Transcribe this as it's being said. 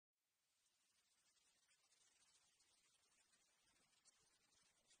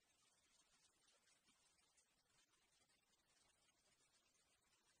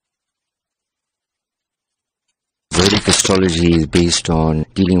Vedic astrology is based on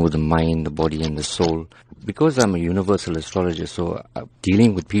dealing with the mind, the body and the soul. Because I'm a universal astrologer, so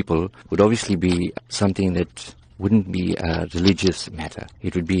dealing with people would obviously be something that wouldn't be a religious matter.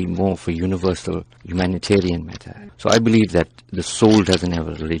 It would be more for universal humanitarian matter. So I believe that the soul doesn't have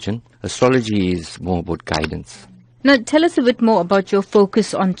a religion. Astrology is more about guidance. Now, tell us a bit more about your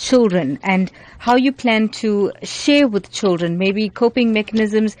focus on children and how you plan to share with children, maybe coping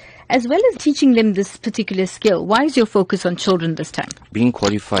mechanisms, as well as teaching them this particular skill. Why is your focus on children this time? Being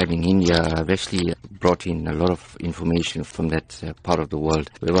qualified in India, I've actually brought in a lot of information from that part of the world,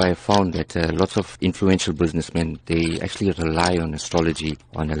 where I found that lots of influential businessmen, they actually rely on astrology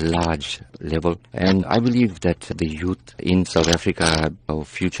on a large level. And I believe that the youth in South Africa are our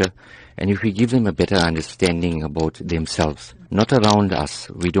future. And if we give them a better understanding about themselves, not around us,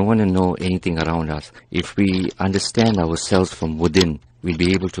 we don't want to know anything around us. If we understand ourselves from within, we'll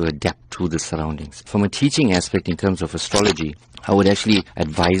be able to adapt to the surroundings. From a teaching aspect in terms of astrology, I would actually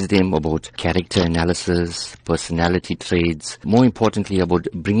advise them about character analysis, personality traits, more importantly about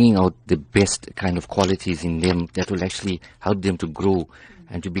bringing out the best kind of qualities in them that will actually help them to grow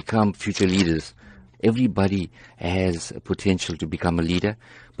and to become future leaders. Everybody has potential to become a leader,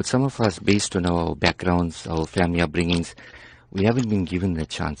 but some of us, based on our backgrounds, our family upbringings, we haven't been given that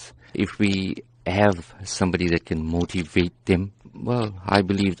chance. If we have somebody that can motivate them, well, I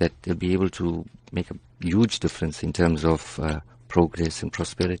believe that they'll be able to make a huge difference in terms of progress and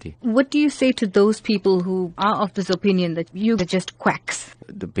prosperity. What do you say to those people who are of this opinion that you are just quacks?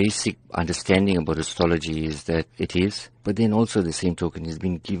 The basic understanding about astrology is that it is, but then also the same token is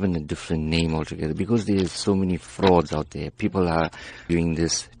being given a different name altogether because there's so many frauds out there. People are doing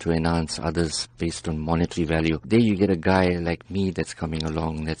this to enhance others based on monetary value. There you get a guy like me that's coming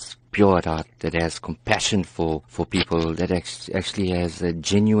along, that's pure at heart, that has compassion for people, that actually has a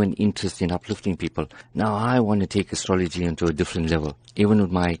genuine interest in uplifting people. Now I want to take astrology into a different level. Even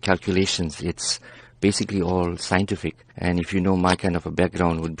with my calculations, it's basically all scientific. And if you know, my kind of a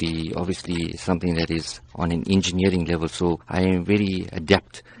background would be obviously something that is on an engineering level. So I am very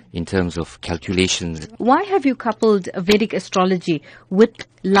adept in terms of calculations. Why have you coupled Vedic astrology with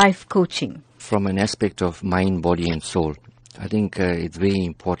life coaching? From an aspect of mind, body and soul, I think it's very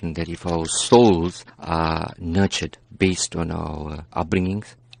important that if our souls are nurtured based on our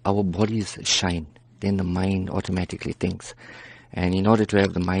upbringings, our bodies shine. Then the mind automatically thinks. And in order to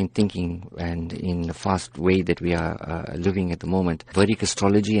have the mind thinking, and in the fast way that we are living at the moment, Vedic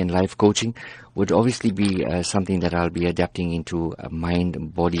astrology and life coaching would obviously be something that I'll be adapting into a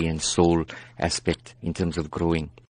mind, body and soul aspect in terms of growing.